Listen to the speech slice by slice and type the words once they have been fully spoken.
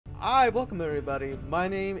Hi, welcome everybody. My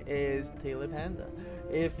name is Taylor Panda.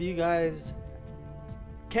 If you guys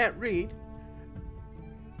can't read,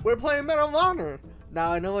 we're playing Medal of Honor.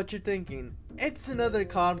 Now I know what you're thinking. It's another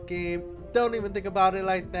COD game. Don't even think about it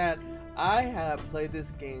like that. I have played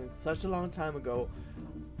this game such a long time ago.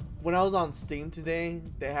 When I was on Steam today,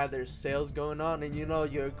 they had their sales going on, and you know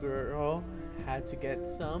your girl had to get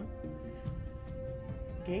some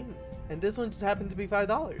games. And this one just happened to be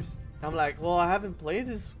 $5. I'm like, well, I haven't played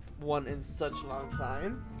this one in such a long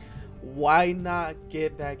time. Why not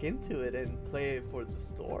get back into it and play it for the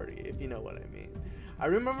story, if you know what I mean. I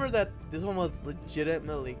remember that this one was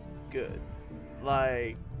legitimately good.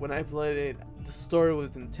 Like, when I played it, the story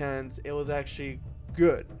was intense. It was actually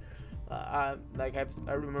good. I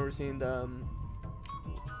remember seeing the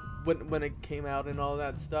when it came out and all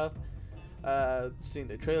that stuff. Seeing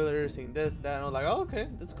the trailer, seeing this, that, and I was like, oh, okay,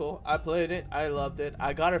 that's cool. I played it, I loved it.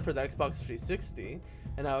 I got it for the Xbox 360,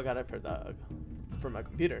 and now I got it for my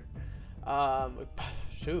computer.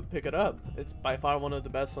 Shoot, pick it up. It's by far one of the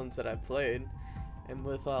best ones that I've played. And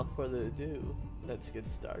without further ado, let's get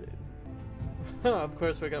started. Of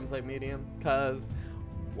course, we're gonna play medium, cause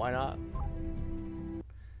why not?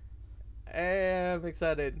 Hey, I'm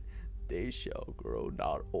excited. They shall grow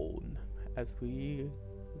not old, as we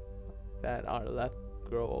that are left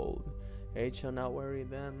grow old. Age shall not worry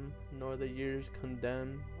them, nor the years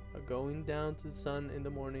condemn. Are going down to the sun in the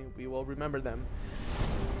morning, we will remember them.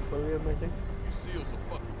 What do we have, my thing? You SEALs are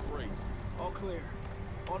fucking crazy. All clear.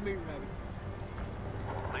 On me, Rabbit.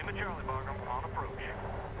 Lima Charlie Markham on approach.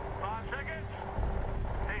 5 seconds.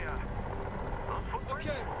 Hey, those footprints,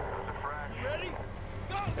 Okay. those are fresh. You ready?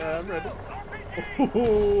 Go! Yeah, I'm ready.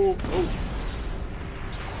 RPG!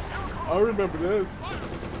 I remember this.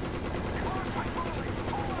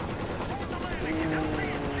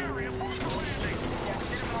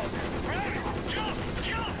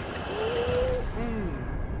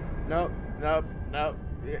 Nope.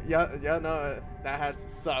 Yeah, no, that had to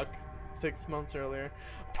suck 6 months earlier.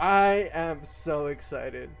 I am so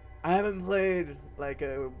excited. I haven't played like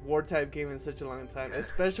a war type game in such a long time,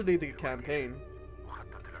 especially the campaign.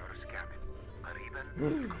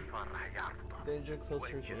 Danger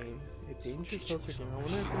Closer game. A Danger Closer game. I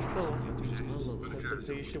wonder if they're still open.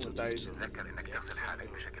 Association with DICE.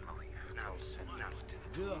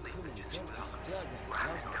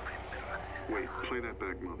 Wait, play that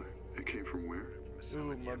back, Mother. It came from where?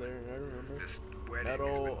 Ooh, Mother, I remember.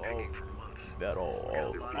 Medal of Medal Their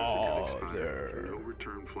of visas have expired. Honor. No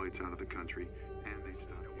return flights out of the country, and they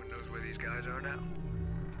stopped. No one knows where these guys are now.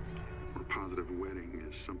 We're positive wedding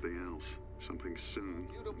is something else. Something soon.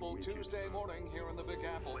 Beautiful We can- Tuesday morning here in the Big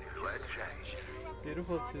Apple. Let's change.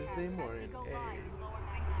 Beautiful Tuesday morning. Hey.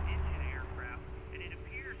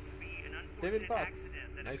 David Fox.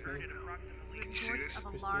 Nice name. Can you see this? Of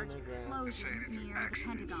a large Christina Grant. explosion near the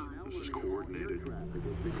Pentagon. This is coordinated.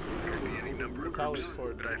 Could be any number of It's always groups,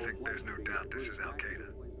 coordinated. but I think there's no doubt this is Al Qaeda.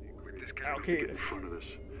 With this kind of Get in Al-Qaeda. front of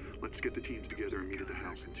this. Let's get the teams together and meet at the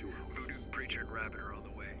house in 2 hours. Voodoo, Preacher, and Rabbit are on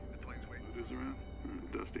the way. The plane's waiting. Who's around?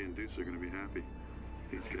 Dusty and Deuce are going to be happy.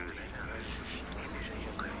 These guys.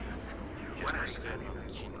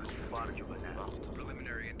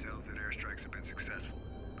 Preliminary intel that airstrikes have been successful,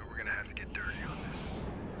 but we're gonna have to get dirty on this.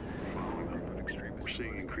 Following them. Group of extremists. We're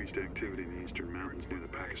seeing increased activity in the eastern mountains near the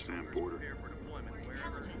Pakistan border. Intelligence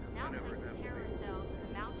now places terror cells in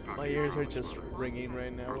the mountains. My ears are just ringing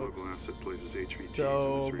right now Our with local asset places HVTs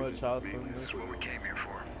so in this much region, awesomeness. This is what we came here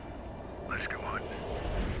for. Let's go hunting.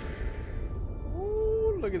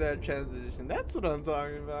 Ooh, look at that transition. That's what I'm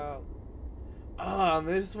talking about. Ah, I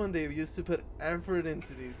miss when they used to put effort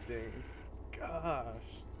into these things. Gosh.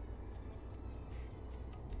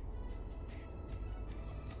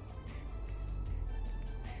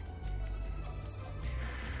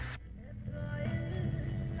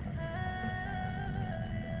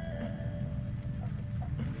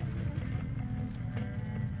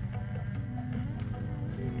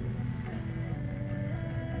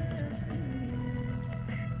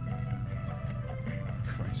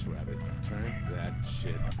 Christ, Rabbit, turn that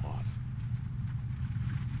shit off.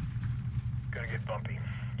 Gonna get bumpy.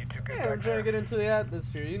 You two good Yeah, I'm trying to get into the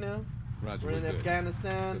atmosphere, you know. Roger, We're in good.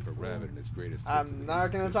 Afghanistan. Except for Rabbit and his greatest hits of I'm the not year,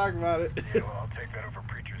 gonna 'cause talk about it. Yeah, well, I'll take that over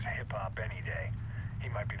Preacher's hip-hop any day. He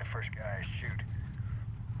might be the first guy I shoot.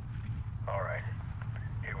 Alright,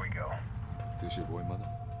 here we go. This your boy, Mother?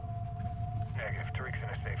 Negative. Tariq's in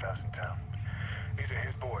a safe house in town. These are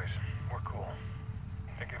his boys. We're cool.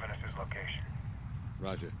 They're giving us his location.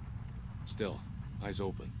 Roger. Still, eyes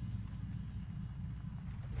open.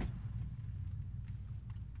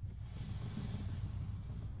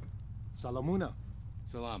 Salamuna.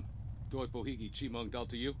 Salam. Doi Pohigi Chimong Dal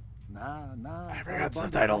to you? I forgot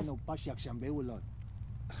subtitles.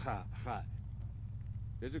 Ha.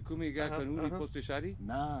 There's a kumi guy kanuni poste shari?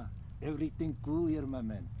 Nah, everything cool here, my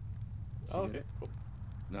man. Oh, okay. Cool.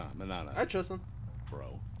 Nah, manana. I trust him.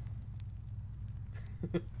 Bro.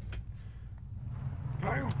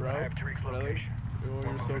 Oh, bro. I have Tariq's Really? location. Oh, We're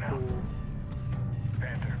you're so moving out. cool.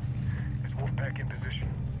 Panther, is Wolfpack in position?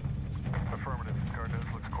 Affirmative. Cardenas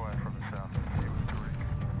looks quiet from the south. See with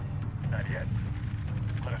Tariq. Not yet.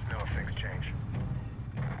 Let us know if things change.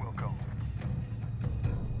 We'll go.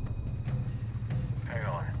 Hang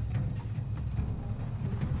on.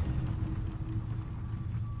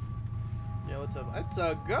 Yo, what's up? It's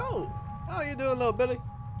a goat. How you doing, little Billy?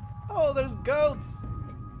 Oh, there's goats.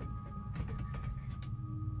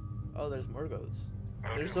 Oh, there's more goats.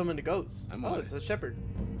 There's so many goats. I'm Oh, on it's it. a shepherd,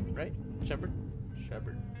 right? Shepherd.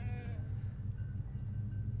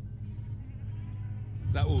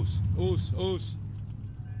 Zaus. Us.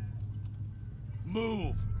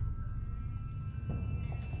 Move.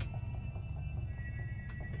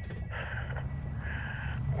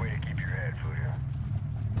 Way to keep your head,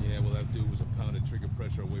 Voodoo. Yeah, well, that dude was a pound of trigger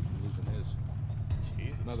pressure away from losing his.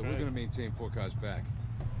 Jesus Mother, we're Christ. gonna maintain 4 cars back.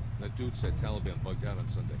 That dude said Taliban bugged out on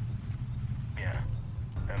Sunday. Yeah,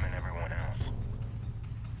 them and everyone else.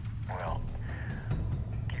 Well,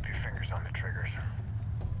 keep your fingers on the triggers.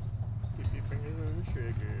 Keep your fingers on the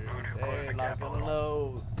trigger. Voodoo, close Hey, the lock cap a on the little.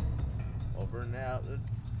 low. Over and out.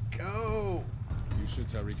 Let's go. You sure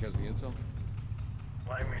Tariq has the intel?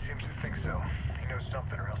 Lively seems to think so. He knows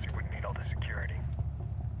something or else he wouldn't need all the security.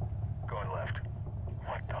 Going left.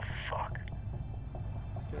 What the fuck?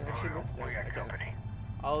 Can I actually move? We got I can't. company.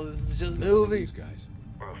 Oh, this is just Look at movie. these guys.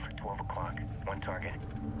 Roof, 12 o'clock. 1 target.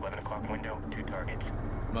 11 o'clock window, 2 targets.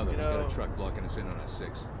 Mother, You we got know- a truck blocking us in on our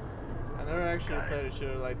 6. I never actually played a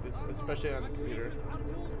shooter like this, especially on the computer.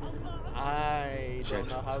 I don't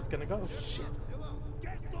know how it's gonna go. Shit.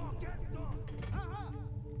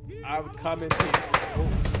 I would come in peace.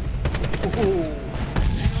 Oh.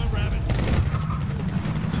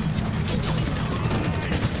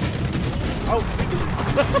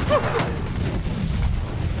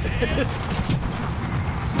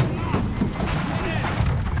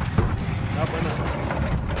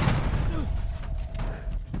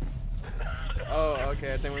 Oh,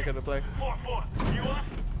 okay, I think we're gonna play. 4-4, you up?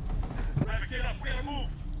 Rabbit, get up, we gotta move.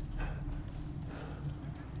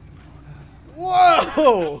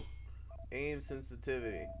 Whoa! Aim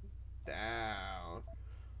sensitivity. Down.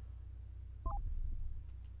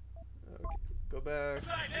 Okay, go back. Go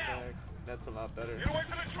back. That's a lot better. Get away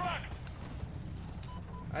from the truck!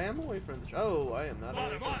 I am away from the. Oh, I am not away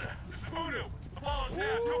from Mother, this is Voodoo. Follow us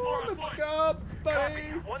now, 2-4 Ooh, on let's foot. go, buddy.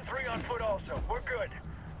 Copy, 1-3 on foot also. We're good.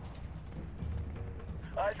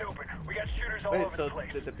 Eyes open. We got shooters all Wait, over so the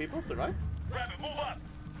place. did the people survive? Rabbit, move up.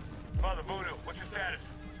 Mother Voodoo, what's your status?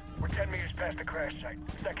 We're 10 meters past the crash site.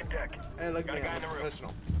 Second deck. Hey, look Got at a me, guy I'm in a the room.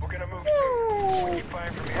 professional. We're gonna move soon. We keep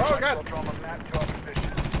firing from here. Oh, Might as God. well draw 'em a map to our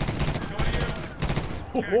position.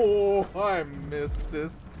 Oh, I missed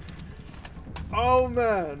this. Oh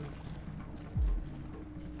man.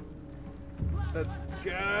 Let's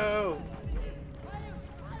go.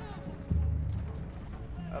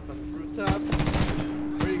 Up on the rooftop.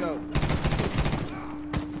 Where you go?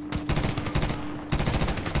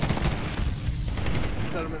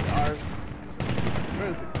 Settlement ours. Where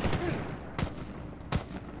is it? Where is it?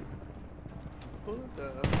 Pull it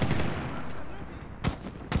up.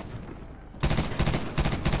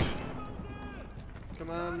 Come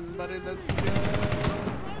on, buddy, let's go.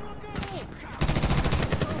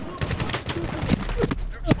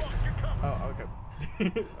 Oh, okay.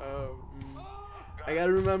 I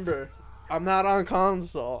gotta remember, I'm not on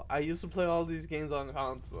console. I used to play all these games on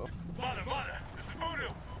console. Mother, this is Voodoo.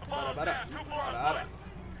 Follow us Bada, now, bada. 2-4 on Bada, foot.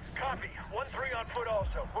 Copy, 1-3 on foot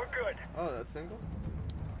also. We're good. Oh, that's single?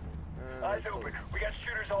 Eyes That's cool. open. We got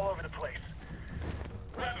shooters all over the place.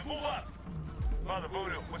 Rabbit, move up. Mother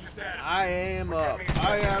Voodoo, what's your status? I am up.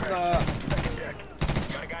 I am up. Second deck.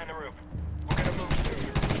 Got a guy in the roof. We're gonna move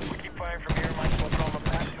soon. We keep firing from here. Might as well draw them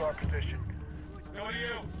back to our position. Go to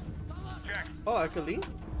you. Check. Oh, I can lean?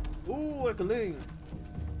 Ooh, I can lean.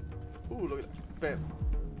 Ooh, look at that. Bam.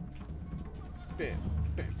 Bam.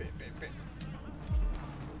 Bam, bam, bam, bam.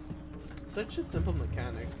 Such a simple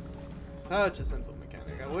mechanic. Such a simple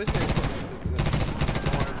mechanic. I wish they implemented this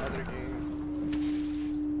more in other games.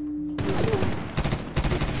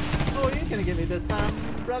 Oh, you gonna give me this time,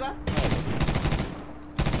 brother?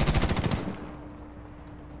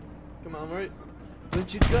 Come on, where'd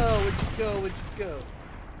you go? Where'd you go? Where'd you go?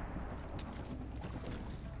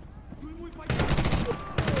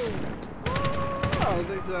 Oh, I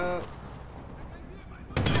think so.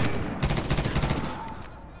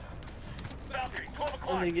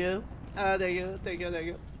 Thank you. Thank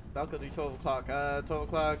you. Balcony 12 o'clock. 12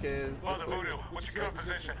 o'clock is this Mother way. Voodoo, what's your current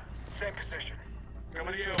position? Same position.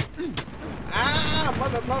 Coming to you. Ah,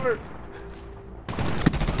 mother lover.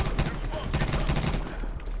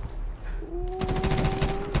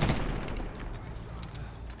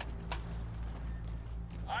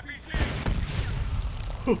 RPG!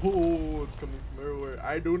 Oh, it's coming from everywhere.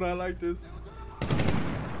 I do not like this.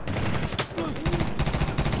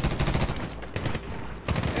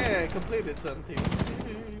 Hey, I completed something.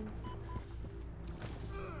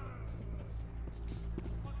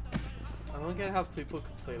 I don't get how people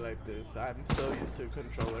can play like this. I'm so used to a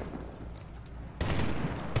controller.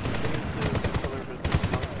 I'm used to a controller for such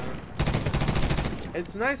a long time.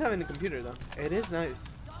 It's nice having a computer though. It is nice.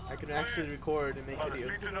 I can actually record and make Mother, videos.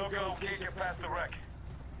 streets are no-go. Can't get past the wreck.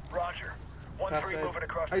 Roger. Past 1-3 that- moving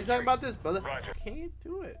across Are you the talking street. about this, brother? Roger. Can't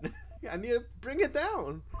do it. I need to bring it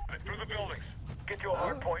down. Through the buildings. Get to a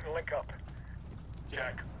hard point and link up.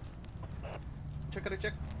 Jack. Check it,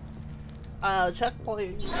 check. Check,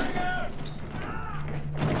 please.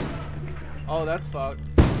 Oh, that's fucked.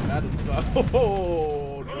 That is fucked.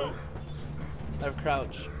 Oh, no. I have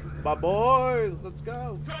crouch. My boys, let's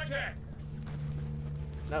go. Contact!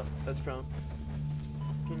 No, that's prone.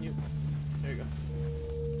 Can you? There you go.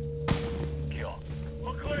 Kill.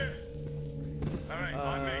 All clear. Alright,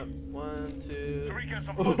 on me. 1, 2. Eureka,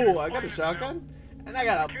 some Oh, I got a fighters shotgun, and I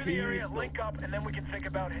got a Secure the area, pistol. link up, and then we can think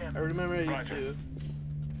about him. I remember I Roger.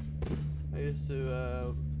 used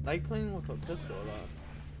to like playing with a pistol a lot.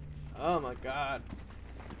 Oh my god.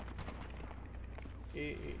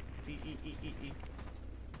 E.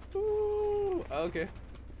 Ooh, okay.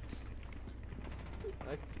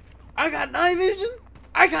 I got night vision.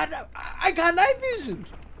 I got night vision.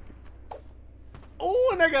 Oh,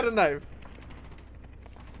 and I got a knife.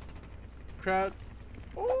 Crowd.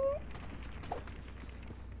 Oh.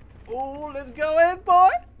 Oh, let's go in, boy.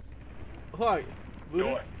 Who are you? Voodoo?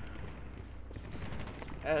 Do it.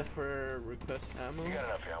 F for request ammo. You got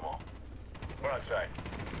enough ammo. We're outside.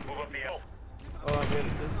 Move up the hill. Oh, I'm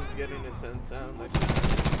getting, this is getting intense sound. Like,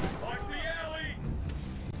 Watch the alley!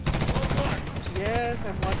 Hold on. yes,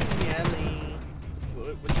 I'm watching the alley. What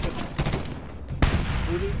you got?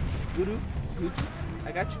 Voodoo? Voodoo? Voodoo?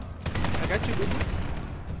 I got you. I got you, Voodoo.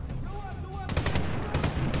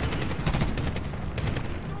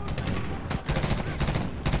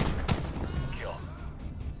 Kill.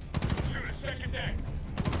 Shoot a second deck.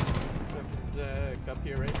 Second deck up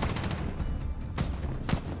here, right?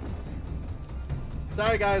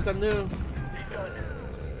 Sorry, guys, I'm new.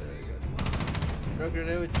 Throw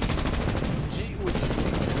grenade with G with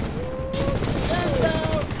Stand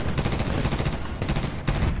down.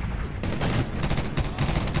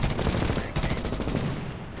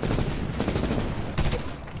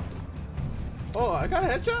 Oh, I got a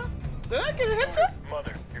headshot? Did I get a headshot?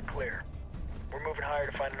 Mother, you're clear. We're moving higher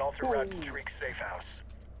to find an alternate route to Tariq's safe house.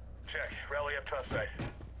 Check. Rally up topside.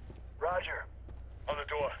 Roger. On the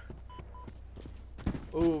door.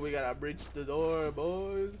 Oh, we gotta breach the door,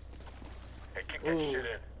 boys. Hey, kick that Ooh. shit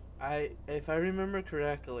in. If I remember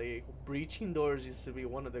correctly, breaching doors used to be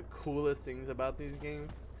one of the coolest things about these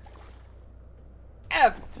games.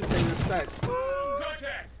 F to pay respects.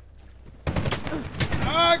 Contact!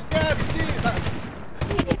 Oh god, jeez.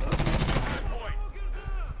 Point.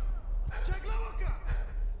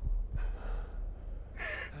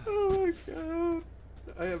 Oh my god.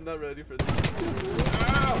 I am not ready for this.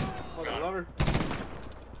 Ow! Mother lover.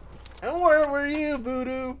 And where were you,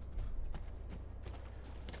 Voodoo?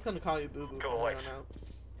 Just gonna call you Boo Boo Go from away. here on out.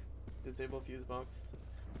 Disable fuse box.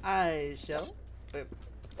 I shall.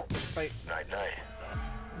 Fight. Night, night.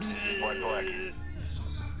 White black.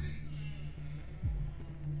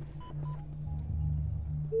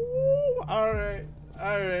 Alright.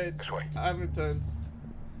 Alright. This way. I'm intense.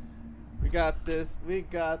 We got this. We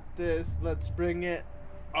got this. Let's bring it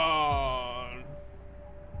on.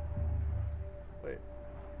 Wait.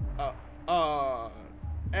 On.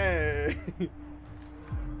 Hey.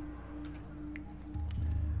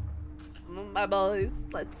 My boys,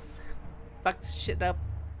 let's fuck this shit up.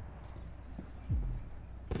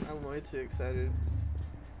 I'm way too excited.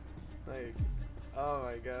 Like, oh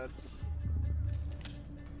my god.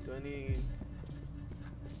 Do I need...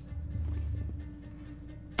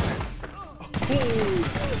 Oh,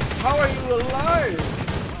 how are you alive?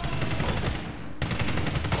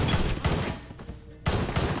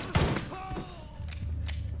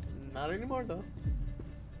 Not anymore though.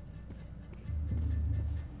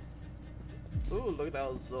 Ooh, look at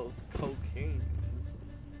those cocaines.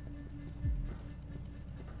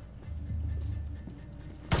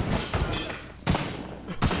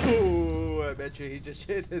 Ooh, I I bet you he just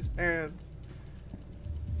shit his pants.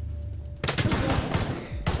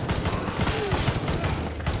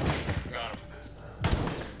 Got him.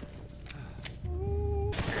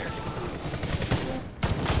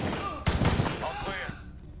 All clear.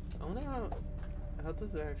 I wonder how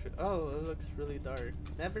does it actually? Oh, it looks really dark.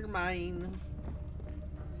 Never mind.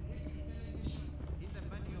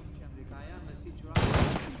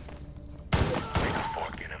 Stick a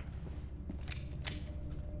fork in him.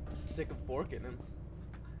 Stick a fork in him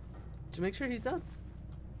to make sure he's done.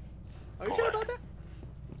 Are you Go sure left. about that?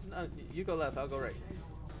 No, you go left. I'll go right.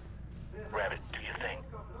 Rabbit, do your thing.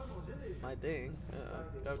 My thing.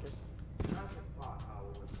 Okay.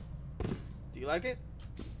 Do you like it?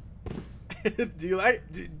 do you like?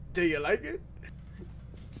 Do you like it?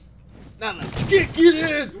 No, no. Get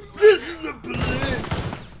in. This is a play.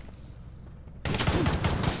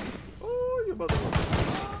 Oh, you mother.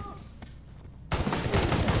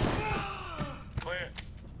 Clear.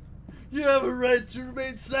 You have a right to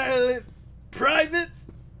remain silent, privates.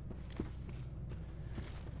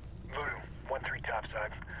 Voodoo, 1-3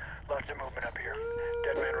 topside. Lots of movement up here.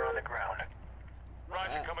 Dead men are on the ground.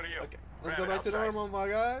 Roger, coming to you. Okay, let's go Rabbit back to outside. normal, my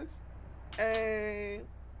guys. Hey.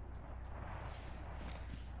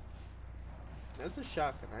 That's a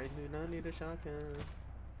shotgun. I do not need a shotgun.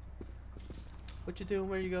 What you doing?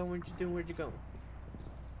 Where you going? What you doing? Where'd you going?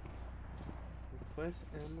 Request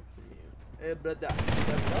ammo from you. Hey, brother.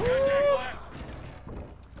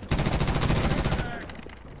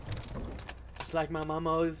 Just like my mama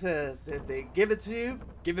always says, if they give it to you,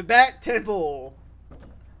 give it back tenfold.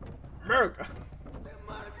 America.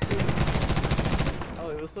 Oh,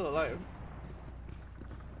 he was still alive.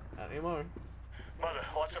 Not anymore. Mother,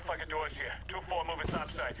 lots of fucking doors here. 2-4 moving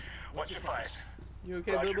topside. Watch your fires. You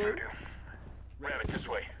okay, Roger, boo boo? Voodoo. Rabbit, this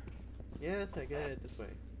way. Yes, I get it this way.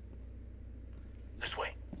 This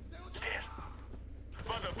way. Stairs.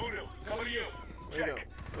 Mother, Voodoo, coming to you. Where you go? Check.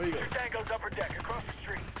 Where you go? Two tangos upper deck, across the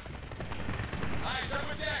street. Eyes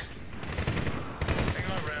upper deck.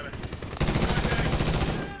 Hang on, Rabbit.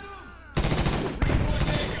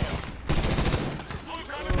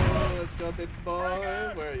 Oh, let's go, big boy.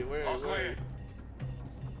 Where are you? Where are All you? Where are clear. you?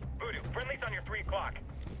 Voodoo, friendly's on your 3 o'clock.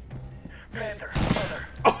 Panther, Mother.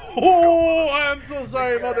 Oh, I'm so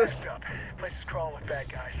sorry, We got mother. arsed up. Place is crawling with bad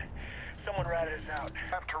guys. Someone ratted us out.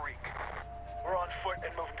 I'm Tariq. We're on foot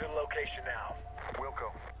and moving to the location now.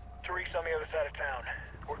 Wilco. Tariq's on the other side of town.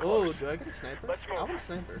 We're Oh, close. do I get a sniper? Let's move. I want a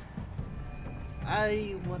sniper.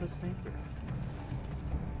 I want a sniper.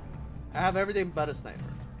 I have everything but a sniper.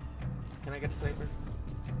 Can I get a sniper?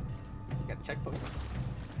 I got a checkpoint.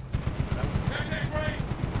 Contact right.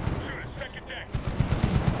 Shoot it, second deck.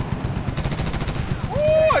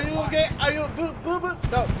 Oh, are you okay? Are you boo boo boo?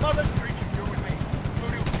 No, mother. Tariq, you're with me.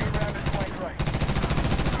 Voodoo, you Rabbit, flank right.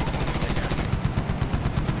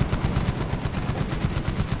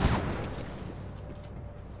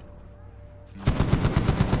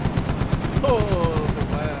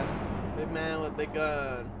 Oh, big man with the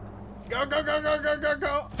gun. Go, go, go, go, go, go,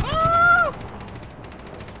 go. Oh!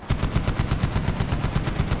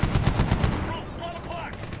 Roof, 12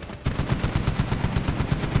 o'clock.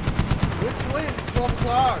 Which way is it 12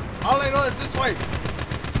 o'clock? All I know is this way. On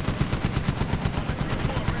the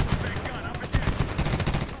 2-4, Rabbit, big gun, upper deck.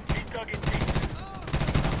 He dug in deep.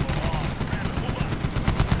 Move on, Rabbit, move up.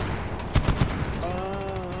 Oh,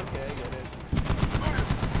 okay, I get it.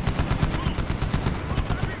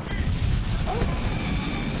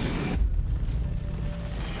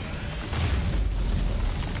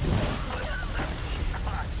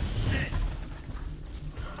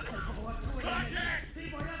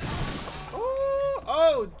 Oh,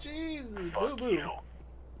 oh, Jesus, boo boo.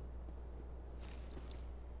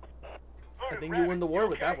 I think you won the war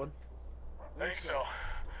with that one. Think so.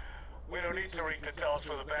 We don't need Tariq to tell us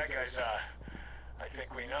where the bad guys are. I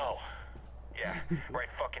think we know. Yeah, right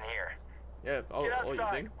fucking here. Yeah, oh, Get oh, you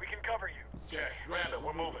outside. think? We can cover you. Check. Rabbit,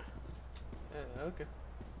 we're moving. Yeah, okay.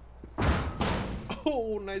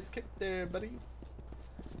 Oh, nice kick there, buddy.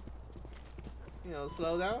 You know,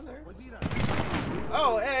 slow down there.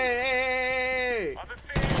 Oh, hey, hey, hey, hey. On the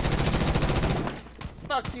scene.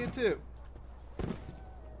 Fuck you too.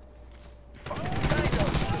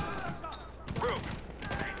 Roof.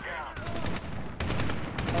 Stay down.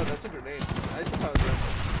 Oh, that's a grenade. I should probably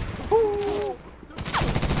go. Ooh.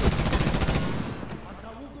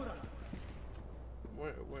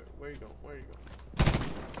 Where you going? Where you going?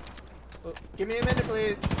 Oh, give me a minute,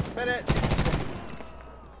 please. Minute.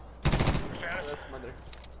 Oh, that's mother.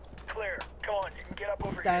 Clear. Come on, you can get up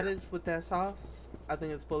over here. Status with that sauce. I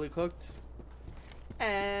think it's fully cooked.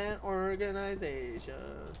 And organization.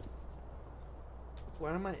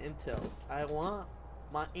 Where are my intels? I want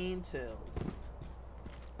my intels.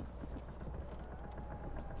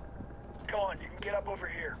 Come on, you can get up over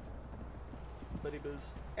here. Buddy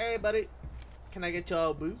boost. Hey, buddy. Can I get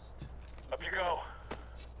y'all a boost? Up you go.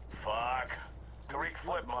 Fuck. Tariq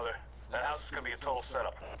flip, mother. That house is gonna be a total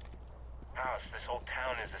setup. House, this whole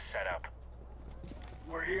town is a setup.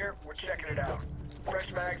 We're here, we're checking it out.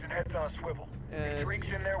 Fresh mags and heads on swivel. Yes. If Tariq's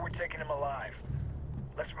in there, we're taking him alive.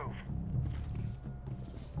 Let's move.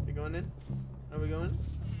 We going in? Are we going?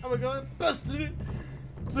 Are we going? Custody!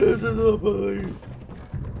 This is the police!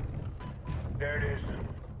 There it is.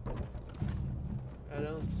 I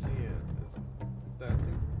don't see it. It's that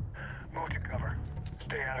thing. Move to cover.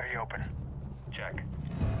 Stay out of the open. Check.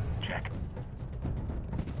 Check.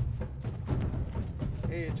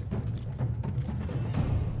 Hey,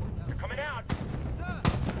 They're coming out.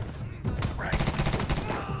 Right.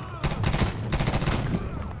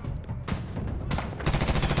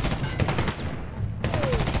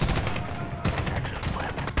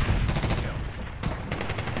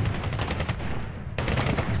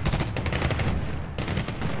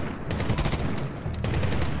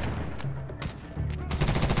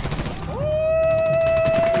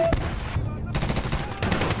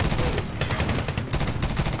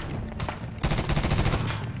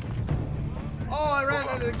 oh, I ran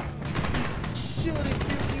out of shooting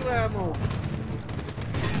pew ammo.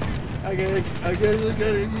 I guess I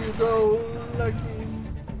gotta use so lucky.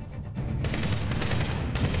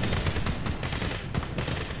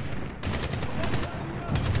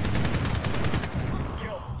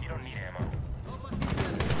 Yo, you don't need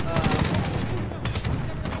ammo.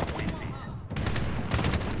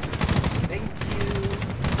 Thank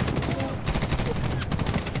you.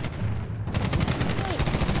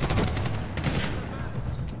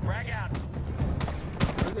 Frag out.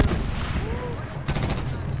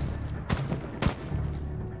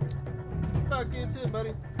 Fuck you too,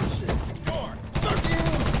 buddy. Shit. Door. Fuck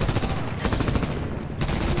you!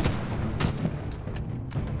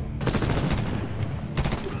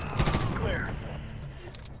 Clear.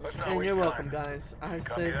 Let's not And waste you're time. welcome, guys. I Copy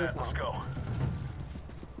saved that. this Let's one. go.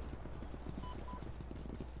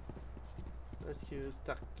 Rescue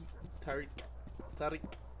Tariq.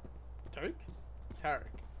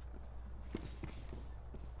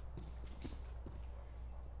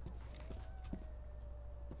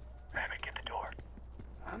 Rabbit, get the door.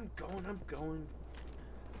 I'm going.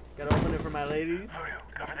 Gotta open it for my ladies. Voodoo,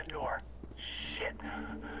 cover the door. Shit.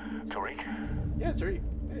 Tariq, Yeah, Tariq.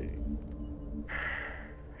 Hey.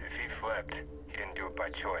 if he flipped, he didn't do it by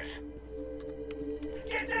choice.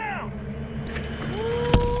 Get down!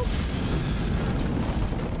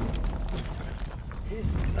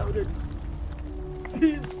 He's loaded.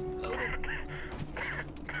 He's loaded.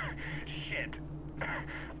 Shit.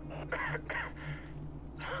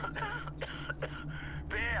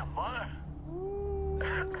 Bam, mother.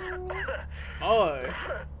 Boy.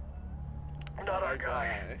 Not our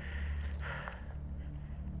guy.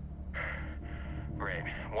 Great.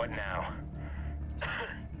 What now?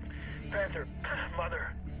 Panther,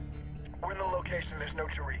 mother. We're in the location. There's no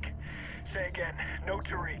Tariq. Say again. No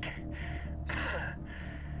Tariq.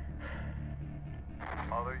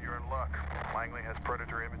 Mother, you're in luck. Langley has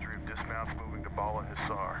predator imagery of dismounts moving to Bala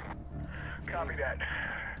Hissar. Copy that.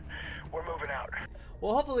 We're moving out.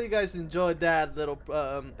 Well, hopefully you guys enjoyed that little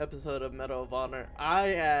episode of Medal of Honor. I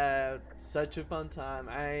had such a fun time.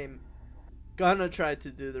 I'm gonna try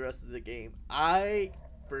to do the rest of the game. I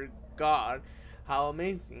forgot how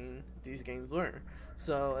amazing these games were.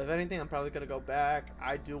 So, if anything, I'm probably gonna go back.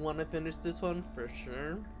 I do want to finish this one for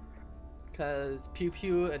sure. Because Pew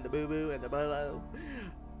Pew and the Boo Boo and the Bolo.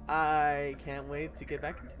 I can't wait to get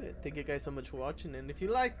back into it. Thank you guys so much for watching. And if you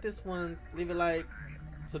like this one, leave a like,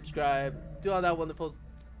 subscribe, do all that wonderful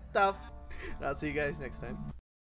stuff. And I'll see you guys next time.